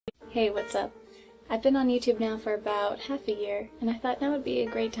Hey, what's up? I've been on YouTube now for about half a year, and I thought now would be a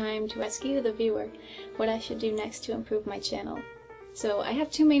great time to ask you, the viewer, what I should do next to improve my channel. So I have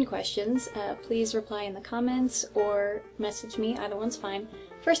two main questions. Please reply in the comments or message me, either one's fine.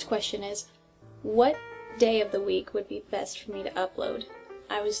 First question is, what day of the week would be best for me to upload?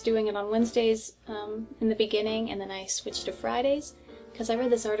 I was doing it on Wednesdays in the beginning, and then I switched to Fridays, because I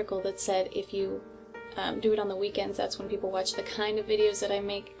read this article that said if you do it on the weekends, that's when people watch the kind of videos that I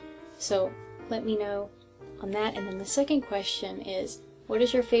make. So let me know on that. And then the second question is, what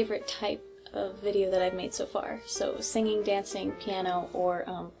is your favorite type of video that I've made so far? So singing, dancing, piano,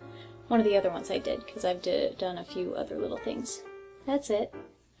 or one of the other ones I did, because I've done a few other little things. That's it.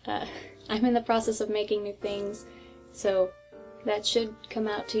 I'm in the process of making new things, so that should come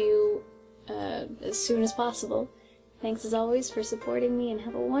out to you as soon as possible. Thanks as always for supporting me, and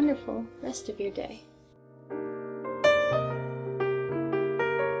have a wonderful rest of your day.